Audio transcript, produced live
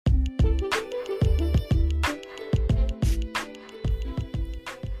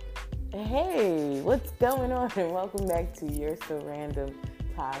Hey, what's going on? And welcome back to You're So Random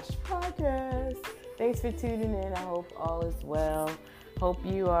Tosh podcast. Thanks for tuning in. I hope all is well. Hope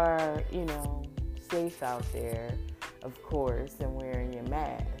you are, safe out there, of course, and wearing your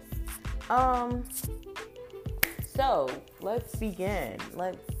mask. So let's begin.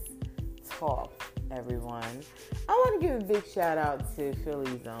 Let's talk, everyone. I want to give a big shout out to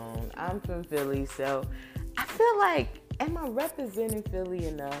Philly Zone. I'm from Philly, so I feel like, am I representing Philly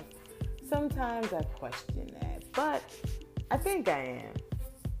enough? Sometimes I question that, but I think I am.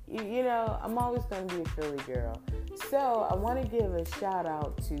 I'm always going to be a Philly girl. So I want to give a shout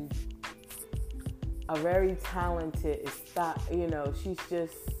out to a very talented, she's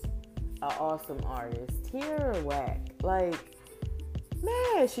just an awesome artist, Tierra Whack. Like,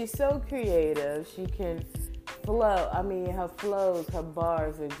 man, she's so creative. She can flow. I mean, her flows, her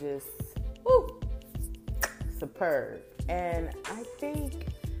bars are just, superb. And I think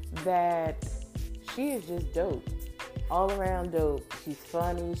that she is just dope. All around dope. She's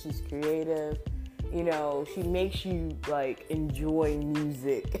funny, she's creative. She makes you enjoy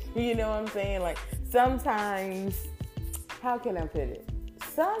music. You know what I'm saying? Like sometimes, how can I put it?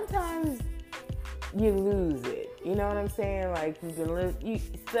 Sometimes you lose it. You know what I'm saying? Like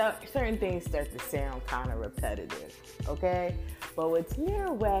certain things start to sound kind of repetitive. Okay? But with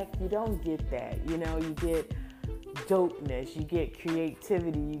Tierra Whack, you don't get that. You get dopeness, you get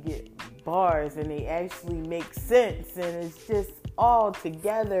creativity, you get bars, and they actually make sense, and it's just all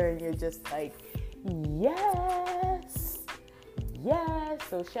together, and you're just like, yes.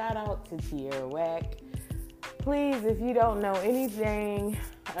 So shout out to Tierra Whack. Please, if you don't know anything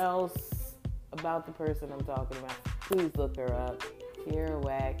else about the person I'm talking about, please look her up. Tierra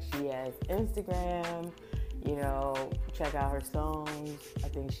Whack. She has Instagram. Check out her songs. I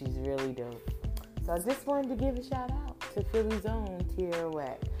think she's really dope. So I just wanted to give a shout out to Philly's own Tierra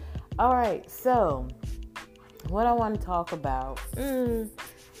Whack. All right, so what I want to talk about,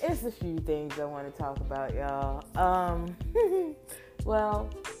 it's a few things I want to talk about, y'all. Well,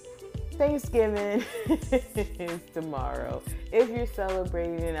 Thanksgiving is tomorrow. If you're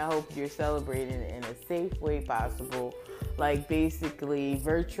celebrating, I hope you're celebrating in a safe way possible, like basically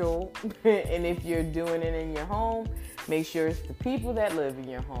virtual. And if you're doing it in your home, make sure it's the people that live in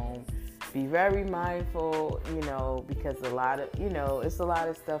your home. Be very mindful, because it's a lot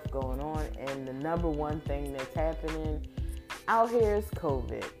of stuff going on, and the number one thing that's happening out here is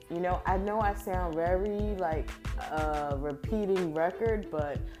COVID. I know I sound very repeating record,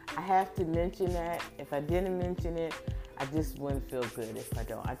 but I have to mention that. If I didn't mention it, I just wouldn't feel good if I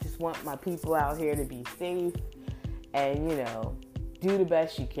don't. I just want my people out here to be safe and, do the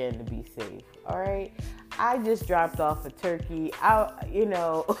best you can to be safe. All right. I just dropped off a turkey.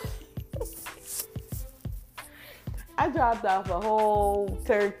 I dropped off a whole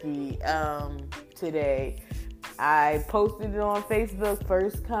turkey today. I posted it on Facebook,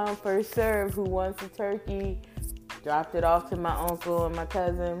 first come, first serve, who wants a turkey. Dropped it off to my uncle and my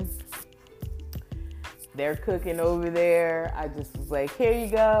cousin. They're cooking over there. I just was like, here you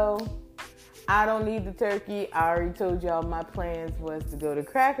go. I don't need the turkey. I already told y'all my plans was to go to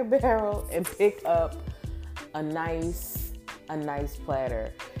Cracker Barrel and pick up a nice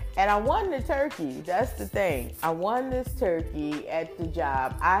platter. And I won the turkey. That's the thing. I won this turkey at the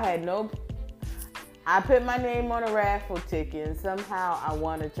job. I put my name on a raffle ticket, and somehow I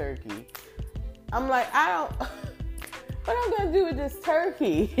won a turkey. I'm like, what I'm going to do with this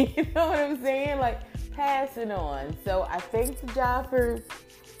turkey? You know what I'm saying? Pass it on. So I thank the job for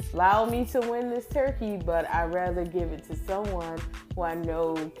allowing me to win this turkey, but I'd rather give it to someone who I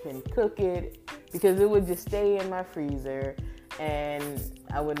know can cook it, because it would just stay in my freezer, and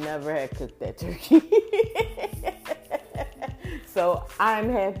I would never have cooked that turkey. So I'm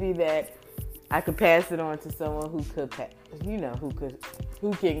happy that I could pass it on to someone who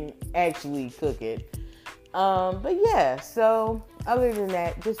can actually cook it. But yeah, so other than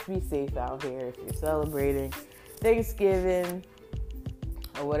that, just be safe out here if you're celebrating Thanksgiving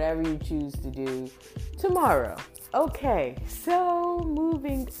or whatever you choose to do tomorrow. Okay, so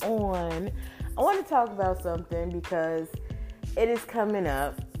moving on, I want to talk about something because it is coming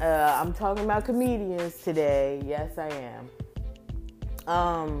up. I'm talking about comedians today. Yes, I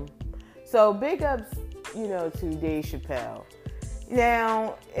am. So big ups, to Dave Chappelle.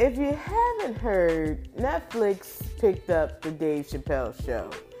 Now, if you haven't heard, Netflix picked up the Dave Chappelle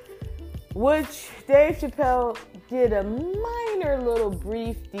show, which Dave Chappelle did a minor little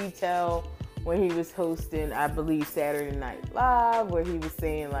brief detail when he was hosting, I believe, Saturday Night Live, where he was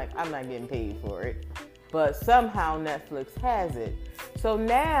saying, I'm not getting paid for it. But somehow Netflix has it. So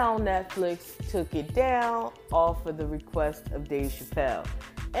now Netflix took it down off of the request of Dave Chappelle.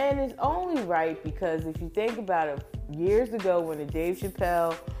 And it's only right because if you think about it, years ago when the Dave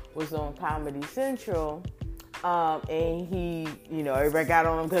Chappelle was on Comedy Central, and he, everybody got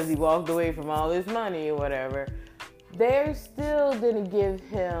on him because he walked away from all his money or whatever, they still didn't give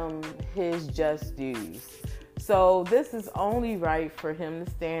him his just dues. So this is only right for him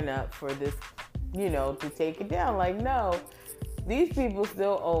to stand up for this, to take it down. Like, no, these people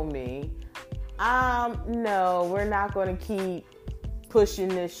still owe me. No, we're not going to keep pushing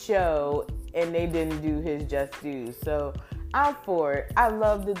this show, and they didn't do his just dues. So I'm for it. I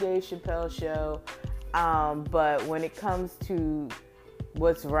love the Dave Chappelle show, but when it comes to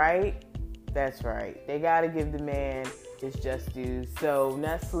what's right, that's right. They got to give the man his just dues. So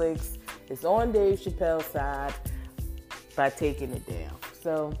Netflix is on Dave Chappelle's side by taking it down.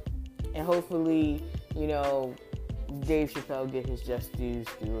 So, and hopefully, Dave Chappelle get his just dues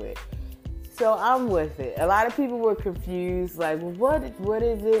through it. So I'm with it. A lot of people were confused, like, what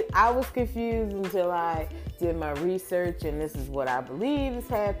is it? I was confused until I did my research, and this is what I believe is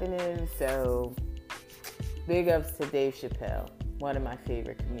happening. So big ups to Dave Chappelle, one of my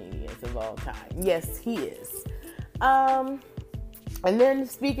favorite comedians of all time. Yes, he is. And then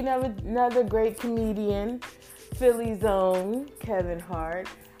speaking of another great comedian, Philly's own Kevin Hart.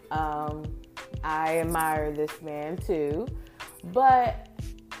 I admire this man too, but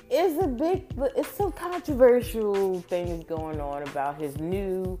it's some controversial things going on about his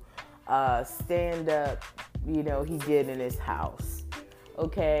new stand-up, he did in his house.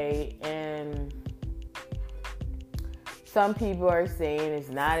 Okay, and some people are saying it's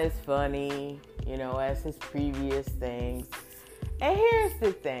not as funny, as his previous things. And here's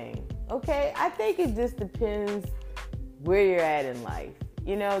the thing, okay? I think it just depends where you're at in life.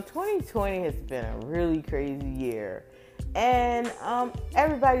 2020 has been a really crazy year. And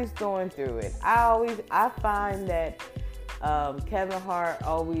everybody's going through it. I find that Kevin Hart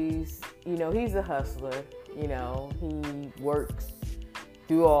always, he's a hustler. He works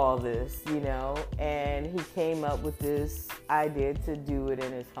through all this, and he came up with this idea to do it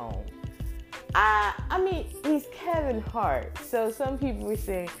in his home. I mean, he's Kevin Hart. So some people were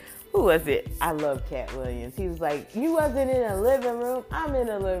saying, who was it? I love Cat Williams. He was like, you wasn't in a living room. I'm in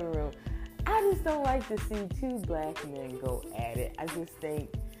a living room. I just don't like to see two black men go at it. I just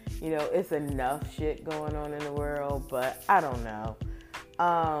think, it's enough shit going on in the world, but I don't know.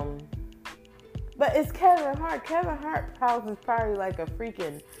 But it's Kevin Hart. Kevin Hart's house is probably like a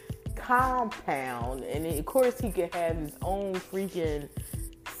freaking compound. And of course he could have his own freaking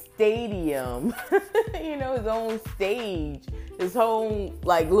stadium, his own stage, his own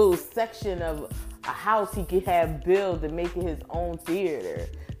like little section of a house he could have built and make it his own theater.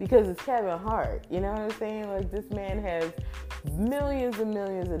 Because it's Kevin Hart, you know what I'm saying? Like, this man has millions and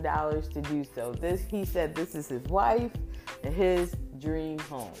millions of dollars to do so. He said this is his wife and his dream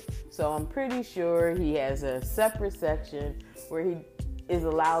home. So I'm pretty sure he has a separate section where he is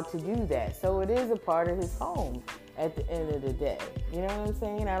allowed to do that. So it is a part of his home at the end of the day. You know what I'm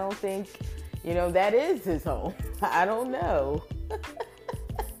saying? I don't think, that is his home. I don't know.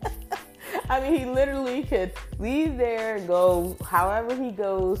 I mean, he literally could leave there, go however he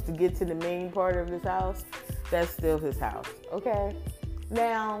goes to get to the main part of his house. That's still his house, okay?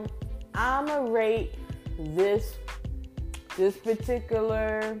 Now, I'm going to rate this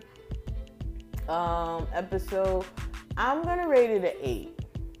particular episode. I'm going to rate it an 8.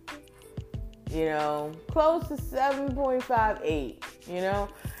 Close to 7.58,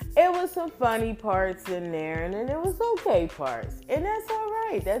 It was some funny parts in there, and then it was okay parts. And that's all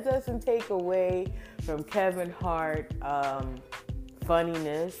right. That doesn't take away from Kevin Hart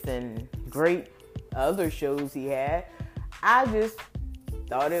funniness and great other shows he had. I just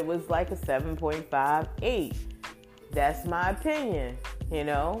thought it was like a 7.58. That's my opinion,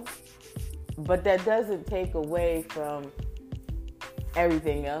 But that doesn't take away from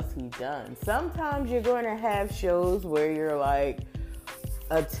everything else he's done. Sometimes you're going to have shows where you're like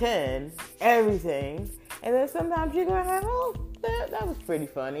a 10, everything, and then sometimes you're going to have, that was pretty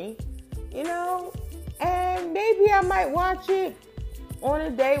funny, and maybe I might watch it on a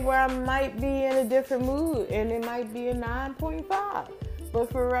day where I might be in a different mood, and it might be a 9.5, but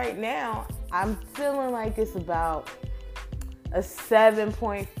for right now, I'm feeling like it's about a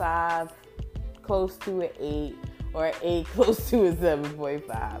 7.5, close to an 8, or an 8 close to a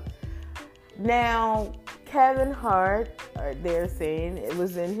 7.5. Now, Kevin Hart, they're saying it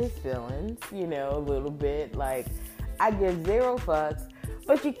was in his feelings, a little bit. Like, I give 0 fucks,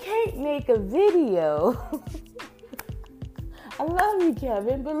 but you can't make a video. I love you,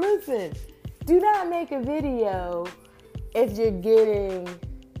 Kevin, but listen, do not make a video if you're getting,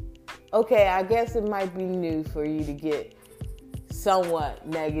 okay, I guess it might be new for you to get somewhat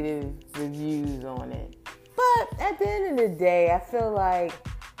negative reviews on it. But at the end of the day, I feel like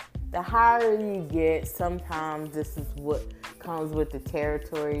the higher you get, sometimes this is what comes with the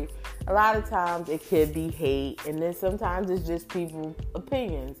territory. A lot of times it could be hate, and then sometimes it's just people's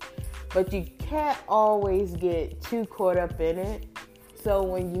opinions. But you can't always get too caught up in it. So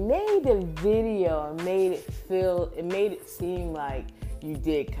when you made the video and made it seem like you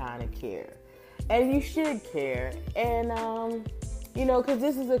did kind of care. And you should care. And, because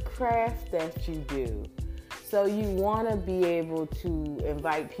this is a craft that you do. So you want to be able to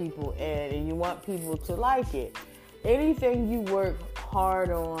invite people in, and you want people to like it. Anything you work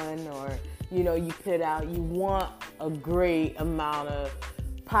hard on or, you put out, you want a great amount of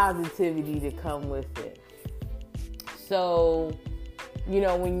positivity to come with it. So,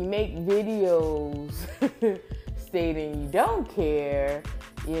 when you make videos stating you don't care,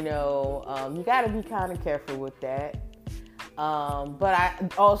 you got to be kind of careful with that. But I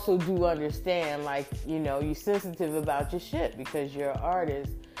also do understand, you're sensitive about your shit because you're an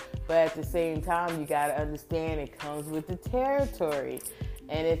artist. But at the same time, you got to understand it comes with the territory.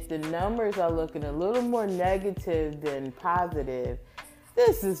 And if the numbers are looking a little more negative than positive,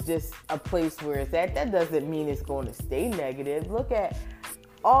 this is just a place where it's at. That doesn't mean it's going to stay negative. Look at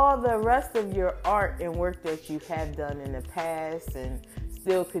all the rest of your art and work that you have done in the past and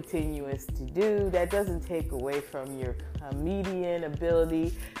still continuous to do. That doesn't take away from your comedian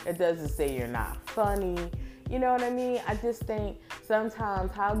ability. It doesn't say you're not funny. You know what I mean? I just think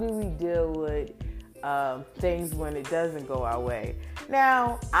sometimes, how do we deal with things when it doesn't go our way?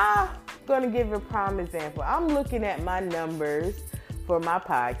 Now, I'm going to give a prime example. I'm looking at my numbers for my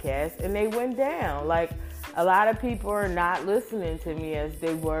podcast, and they went down. A lot of people are not listening to me as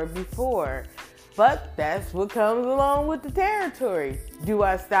they were before. But that's what comes along with the territory. Do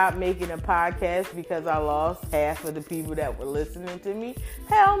I stop making a podcast because I lost half of the people that were listening to me?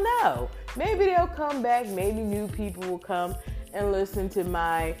 Hell no. Maybe they'll come back. Maybe new people will come and listen to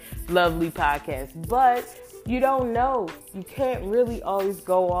my lovely podcast. But you don't know. You can't really always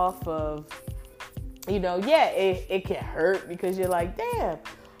go off of, it can hurt because you're like, damn,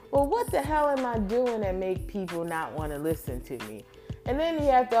 well, what the hell am I doing that make people not want to listen to me? And then you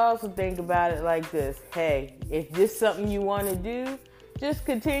have to also think about it like this. Hey, if this is something you want to do, just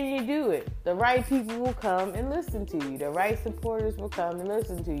continue to do it. The right people will come and listen to you. The right supporters will come and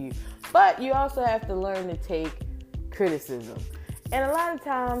listen to you. But you also have to learn to take criticism. And a lot of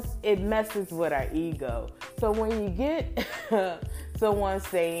times it messes with our ego. So when you get someone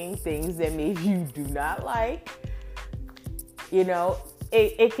saying things that maybe you do not like,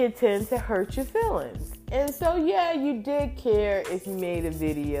 it can tend to hurt your feelings. And so, yeah, you did care if you made a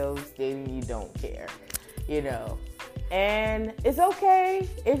video stating you don't care, And it's okay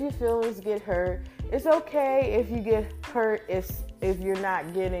if your feelings get hurt. It's okay if you get hurt if you're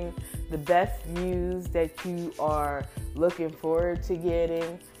not getting the best views that you are looking forward to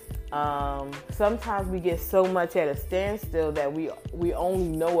getting. Sometimes we get so much at a standstill that we only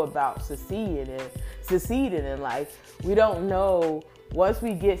know about succeeding in life. We don't know. Once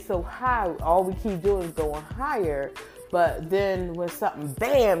we get so high, all we keep doing is going higher. But then when something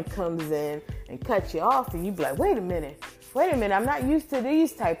bam comes in and cuts you off, and you be like, wait a minute, I'm not used to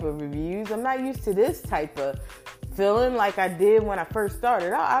these type of reviews. I'm not used to this type of feeling like I did when I first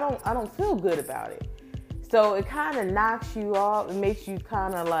started. I don't feel good about it. So it kind of knocks you off. It makes you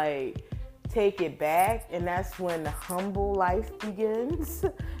kind of take it back. And that's when the humble life begins,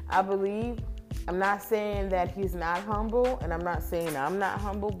 I believe. I'm not saying that he's not humble, and I'm not saying I'm not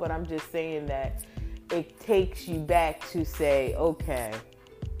humble, but I'm just saying that it takes you back to say, okay,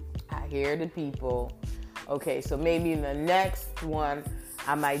 I hear the people. Okay, so maybe in the next one,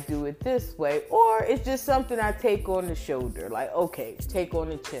 I might do it this way. Or it's just something I take on the shoulder. Okay, take on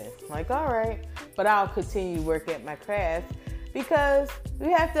the chin. All right, but I'll continue to work at my craft because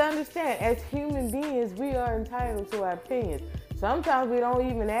we have to understand, as human beings, we are entitled to our opinions. Sometimes we don't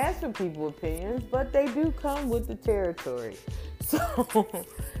even ask for people's opinions, but they do come with the territory. So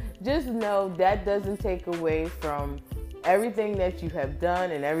just know that doesn't take away from everything that you have done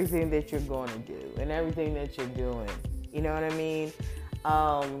and everything that you're going to do and everything that you're doing. You know what I mean?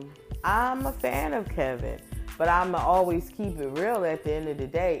 I'm a fan of Kevin, but I'm going to always keep it real at the end of the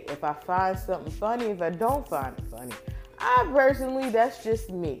day. If I find something funny, if I don't find it funny, that's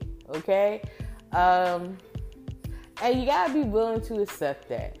just me, okay? And you gotta be willing to accept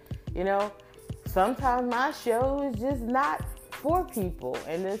that. Sometimes my show is just not for people,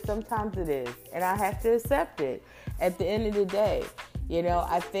 and then sometimes it is, and I have to accept it. At the end of the day,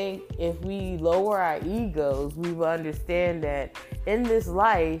 I think if we lower our egos, we will understand that in this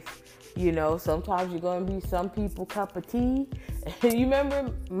life, You know, sometimes you're going to be some people cup of tea. You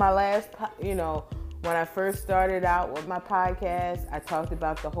remember my last, when I first started out with my podcast, I talked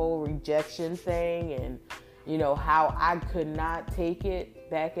about the whole rejection thing and, how I could not take it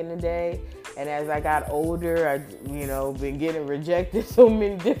back in the day. And as I got older, I, been getting rejected so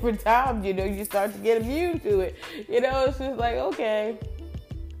many different times, you start to get immune to it. It's just like, okay,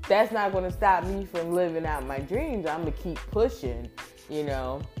 that's not going to stop me from living out my dreams. I'm going to keep pushing,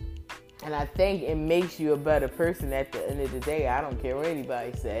 And I think it makes you a better person at the end of the day. I don't care what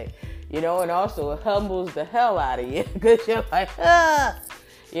anybody say, and also it humbles the hell out of you because you're like,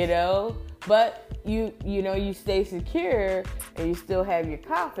 but you stay secure and you still have your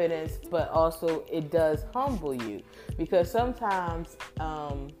confidence, but also it does humble you because sometimes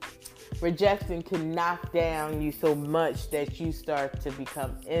rejection can knock down you so much that you start to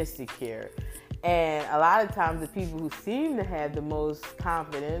become insecure. And a lot of times the people who seem to have the most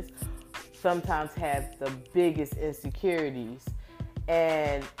confidence sometimes have the biggest insecurities.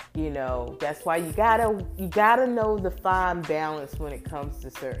 And, that's why you gotta know the fine balance when it comes to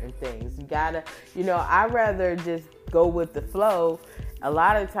certain things. You gotta, I'd rather just go with the flow a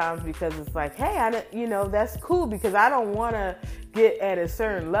lot of times because it's like, hey, that's cool because I don't want to get at a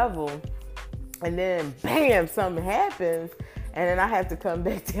certain level and then bam, something happens and then I have to come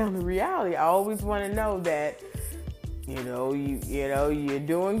back down to reality. I always want to know that, you're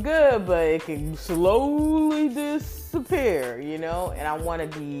doing good, but it can slowly disappear, and I want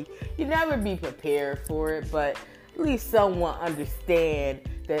to you never be prepared for it, but at least someone understand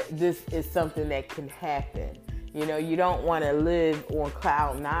that this is something that can happen. You don't want to live on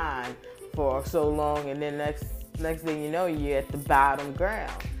cloud 9 for so long and then next thing you know, you're at the bottom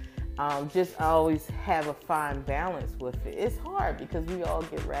ground. Just always have a fine balance with it. It's hard because we all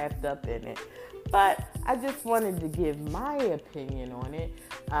get wrapped up in it. But I just wanted to give my opinion on it.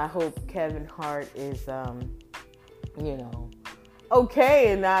 I hope Kevin Hart is,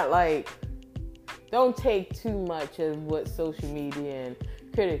 okay and not like, don't take too much of what social media and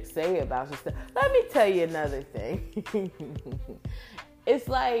critics say about your stuff. Let me tell you another thing. It's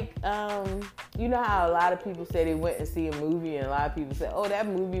like, you know how a lot of people say they went and see a movie and a lot of people say, oh, that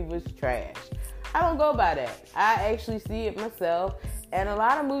movie was trash. I don't go by that. I actually see it myself. And a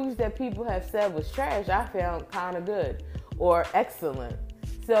lot of movies that people have said was trash, I found kind of good or excellent.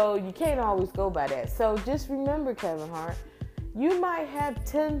 So you can't always go by that. So just remember, Kevin Hart, you might have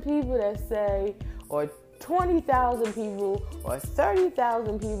 10 people that say, or 20,000 people or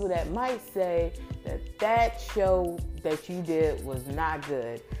 30,000 people that might say that show that you did was not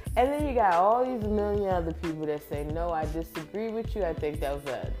good. And then you got all these million other people that say, no, I disagree with you. I think that was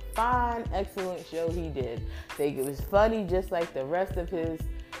a fine, excellent show he did. I think it was funny just like the rest of his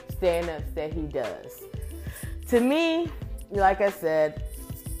stand-ups that he does. To me, like I said,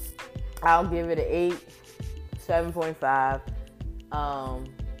 I'll give it an 8, 7.5.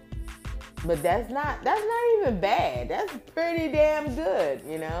 But that's not even bad. That's pretty damn good,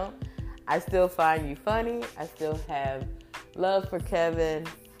 I still find you funny. I still have love for Kevin.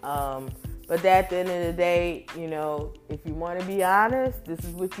 But at the end of the day, if you want to be honest, this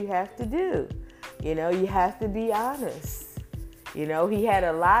is what you have to do. You have to be honest. He had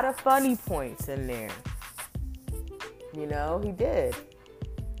a lot of funny points in there. He did.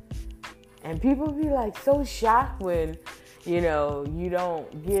 And people be like so shocked when, you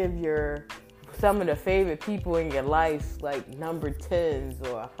don't give some of the favorite people in your life like number 10s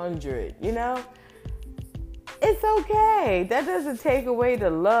or 100, It's okay. That doesn't take away the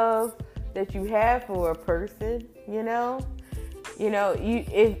love that you have for a person,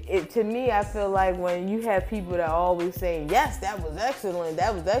 To me, I feel like when you have people that are always saying, yes, that was excellent,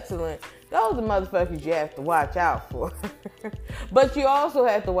 those are motherfuckers you have to watch out for. But you also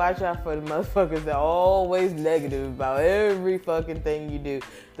have to watch out for the motherfuckers that are always negative about every fucking thing you do.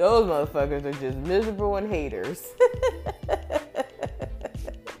 Those motherfuckers are just miserable and haters.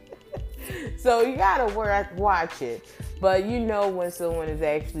 So you gotta watch it. But when someone is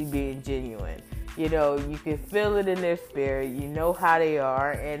actually being genuine. You can feel it in their spirit. You know how they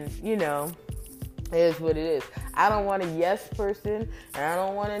are. And, it is what it is. I don't want a yes person and I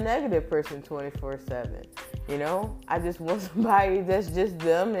don't want a negative person 24/7. I just want somebody that's just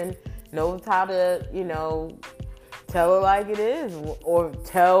them and knows how to, tell it like it is or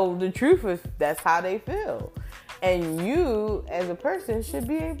tell the truth if that's how they feel. And you, as a person, should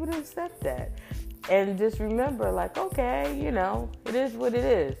be able to accept that. And just remember, like, okay, it is what it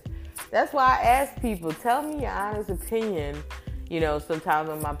is. That's why I ask people, tell me your honest opinion, sometimes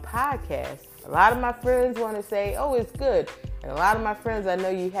on my podcast. A lot of my friends want to say, oh, it's good. And a lot of my friends, I know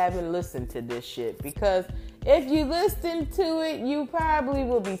you haven't listened to this shit because If you listen to it, you probably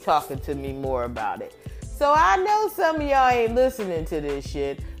will be talking to me more about it. So I know some of y'all ain't listening to this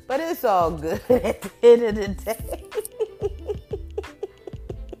shit, but it's all good at the end of the day.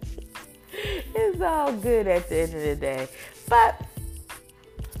 It's all good at the end of the day. But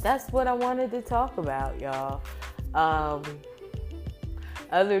that's what I wanted to talk about, y'all. Other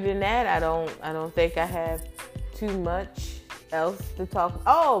than that, I don't think I have too much else to talk.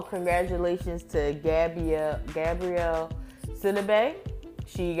 Oh, congratulations to Gabrielle Sidibe.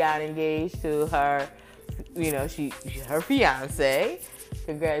 She got engaged to her, her fiance.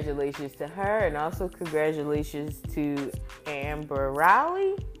 Congratulations to her, and also congratulations to Amber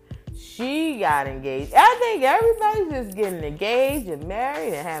Rowley. She got engaged. I think everybody's just getting engaged and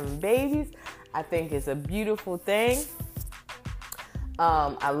married and having babies. I think it's a beautiful thing.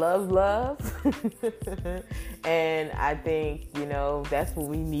 I love. And I think, that's what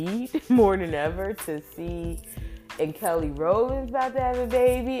we need more than ever to see. And Kelly Rowland's about to have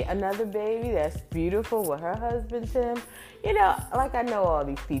another baby. That's beautiful with her husband, Tim. I know all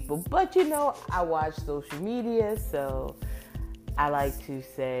these people, but I watch social media, so I like to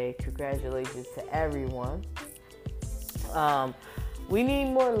say congratulations to everyone. We need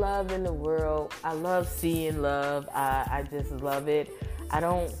more love in the world. I love seeing love. I just love it. I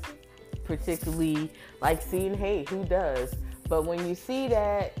don't particularly like seeing hate. Who does? But when you see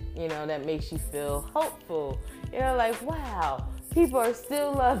that, that makes you feel hopeful. Wow, people are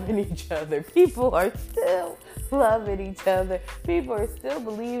still loving each other. People are still loving each other. People are still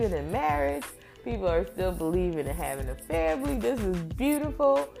believing in marriage. People are still believing in having a family. This is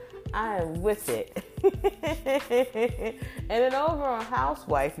beautiful. I am with it. And then over on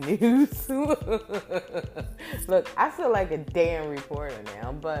housewife news, look, I feel like a damn reporter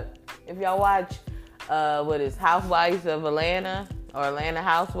now, but if y'all watch Housewives of Atlanta or Atlanta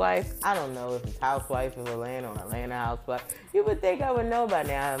Housewives, I don't know if it's Housewives of Atlanta or Atlanta Housewives. You would think I would know by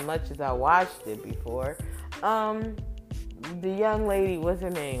now as much as I watched it before. The young lady, what's her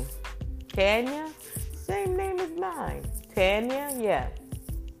name? Tanya? Same name as mine. Tanya? Yeah.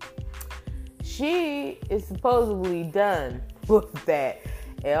 She is supposedly done with that.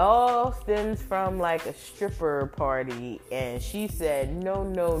 It all stems from a stripper party. And she said, no.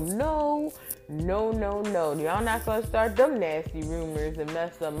 Y'all not going to start them nasty rumors and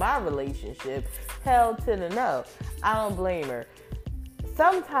mess up my relationship. Hell to the no. I don't blame her.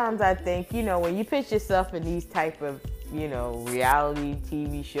 Sometimes I think, when you put yourself in these type of, reality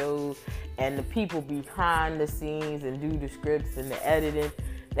TV shows and the people behind the scenes and do the scripts and the editing,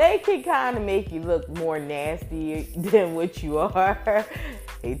 they can kind of make you look more nasty than what you are.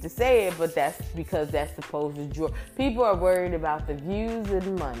 Hate to say it, but that's because that's supposed to draw. People are worried about the views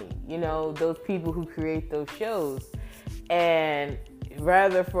and money. Those people who create those shows. And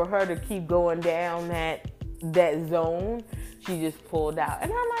rather for her to keep going down that zone, she just pulled out.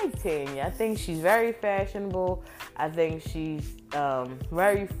 And I like Tanya. I think she's very fashionable. I think she's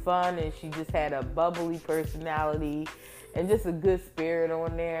very fun, and she just had a bubbly personality and just a good spirit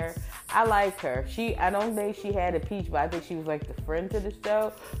on there. I like her. I don't think she had a peach, but I think she was the friend to the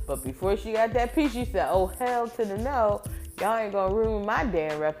show. But before she got that peach, she said, oh, hell to the no. Y'all ain't gonna ruin my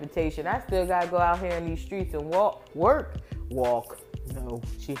damn reputation. I still gotta go out here in these streets and work. No,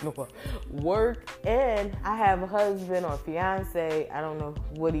 she don't work. And I have a husband or fiance. I don't know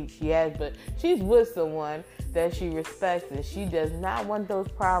what she has, but she's with someone that she respects, and she does not want those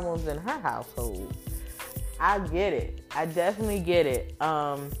problems in her household. I get it. I definitely get it.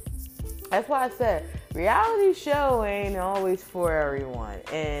 That's why I said reality show ain't always for everyone.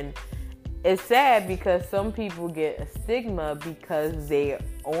 And it's sad because some people get a stigma because they're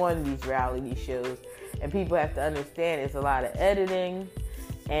on these reality shows. And people have to understand it's a lot of editing.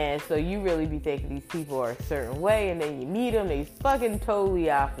 And so you really be thinking these people are a certain way, and then you meet them, they fucking totally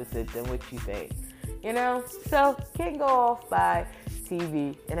opposite than what you think. So can't go off by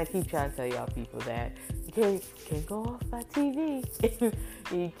TV. And I keep trying to tell y'all people that. You can't go off by TV.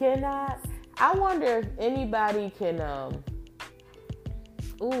 You cannot. I wonder if anybody can,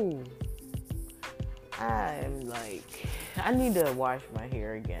 I need to wash my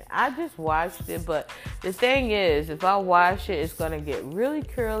hair again. I just washed it, but the thing is, if I wash it, it's going to get really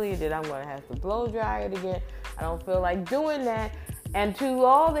curly, and then I'm going to have to blow dry it again. I don't feel like doing that. And to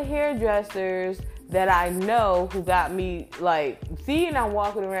all the hairdressers that I know who got me, seeing I'm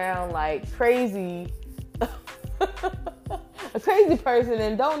walking around crazy, a crazy person,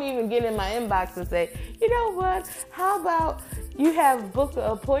 and don't even get in my inbox and say, you know what, how about you book an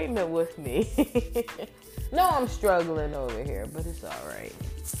appointment with me? No, I'm struggling over here, but it's all right.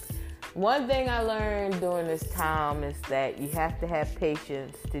 One thing I learned during this time is that you have to have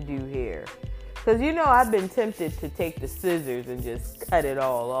patience to do hair. Because, I've been tempted to take the scissors and just cut it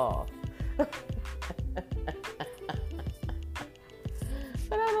all off. But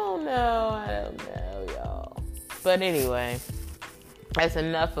I don't know, y'all. But anyway, that's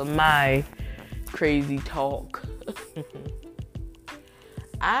enough of my crazy talk.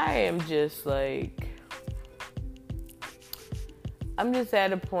 I am just I'm just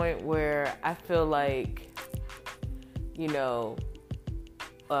at a point where I feel like,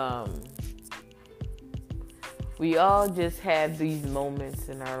 we all just have these moments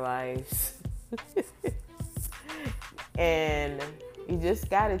in our lives. And you just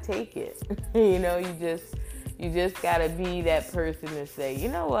gotta take it. You just gotta be that person to say, you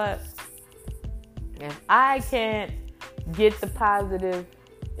know what? If I can't get the positive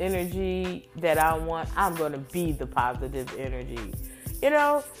energy that I want, I'm gonna be the positive energy. And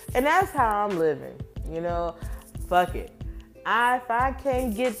that's how I'm living. Fuck it. If I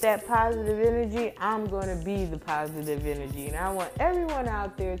can't get that positive energy, I'm going to be the positive energy. And I want everyone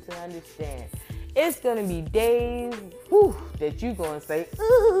out there to understand. It's going to be days that you're going to say,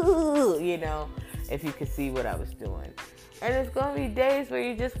 ooh, if you could see what I was doing. And it's going to be days where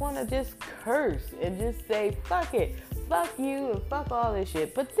you just want to just curse and just say, fuck it, fuck you, and fuck all this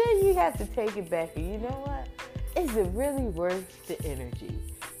shit. But then you have to take it back and you know what? Is it really worth the energy?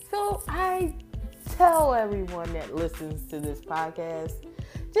 So I tell everyone that listens to this podcast,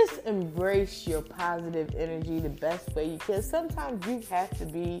 just embrace your positive energy the best way you can. Sometimes you have to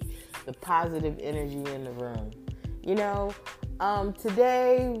be the positive energy in the room.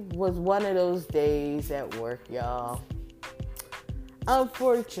 Today was one of those days at work, y'all.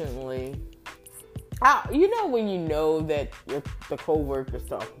 Unfortunately, when you know that the co-workers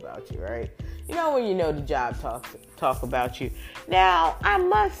talk about you, right? When the job talk about you. Now, I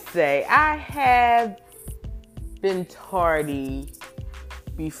must say, I have been tardy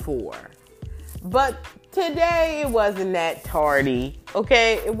before. But today, it wasn't that tardy,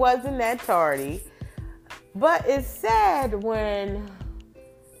 okay? It wasn't that tardy. But it's sad when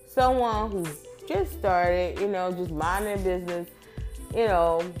someone who just started, just minding their business,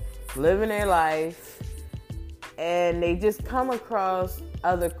 living their life, and they just come across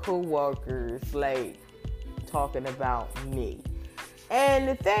other co-workers talking about me. And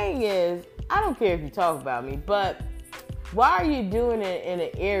the thing is, I don't care if you talk about me, but why are you doing it in an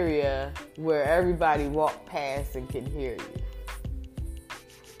area where everybody walk past and can hear you?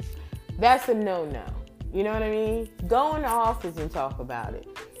 That's a no-no. You know what I mean? Go in the office and talk about it.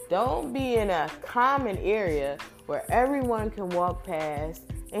 Don't be in a common area where everyone can walk past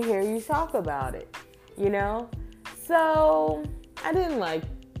and hear you talk about it. So I didn't like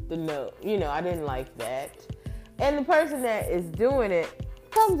the note. I didn't like that. And the person that is doing it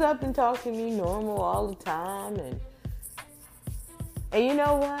comes up and talks to me normal all the time. And you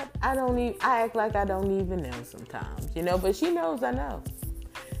know what? I act like I don't even know sometimes, but she knows I know.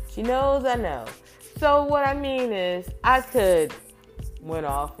 She knows I know. So what I mean is, I could went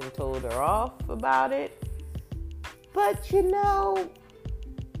off and told her off about it. But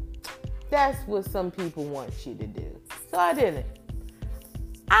that's what some people want you to do. So I didn't.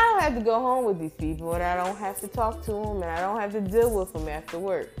 I don't have to go home with these people, and I don't have to talk to them, and I don't have to deal with them after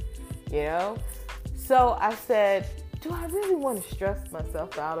work, So I said, do I really want to stress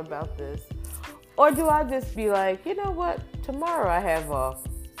myself out about this? Or do I just be like, you know what? Tomorrow I have off.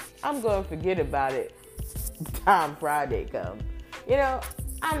 I'm going to forget about it time Friday comes.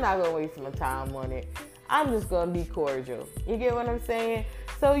 I'm not going to waste my time on it. I'm just going to be cordial. You get what I'm saying?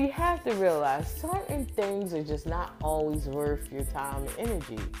 So you have to realize certain things are just not always worth your time and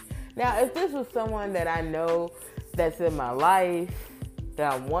energy. Now, if this was someone that I know that's in my life,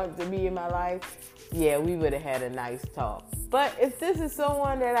 that I want to be in my life, yeah, we would have had a nice talk. But if this is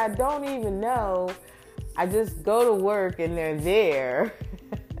someone that I don't even know, I just go to work and they're there.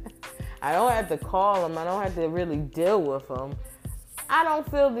 I don't have to call them. I don't have to really deal with them. I don't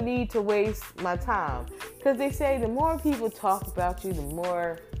feel the need to waste my time. Because they say the more people talk about you, the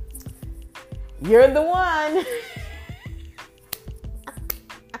more you're the one.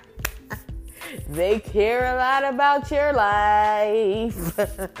 They care a lot about your life.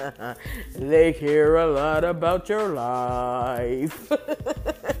 They care a lot about your life.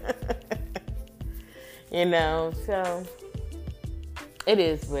 So it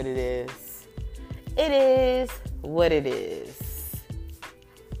is what it is. It is what it is.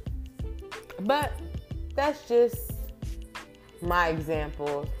 But that's just my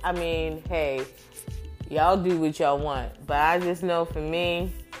example. I mean, hey, y'all do what y'all want. But I just know for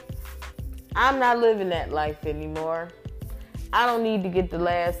me, I'm not living that life anymore. I don't need to get the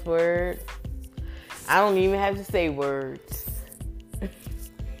last word. I don't even have to say words.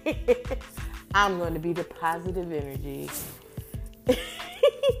 I'm going to be the positive energy.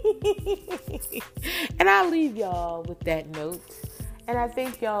 And I'll leave y'all with that note. And I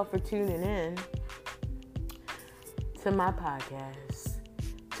thank y'all for tuning in to my podcast.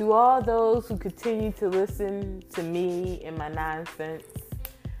 To all those who continue to listen to me and my nonsense,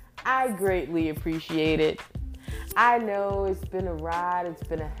 I greatly appreciate it. I know it's been a ride. It's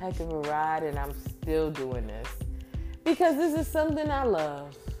been a heck of a ride, and I'm still doing this because this is something I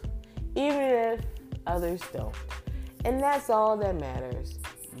love, even if others don't. And that's all that matters.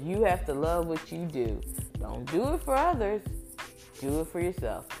 You have to love what you do. Don't do it for others. Do it for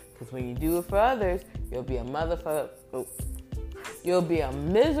yourself. Because when you do it for others, you'll be a motherfucker. Oh, you'll be a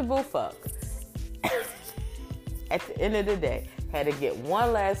miserable fuck. At the end of the day, had to get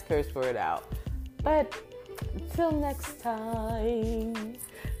one last curse word out. But until next time,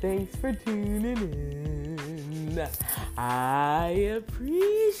 thanks for tuning in. I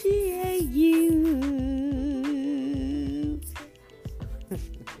appreciate you.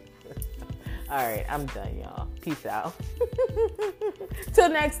 All right, I'm done, y'all. Peace out. Till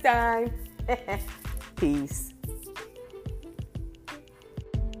next time. Peace.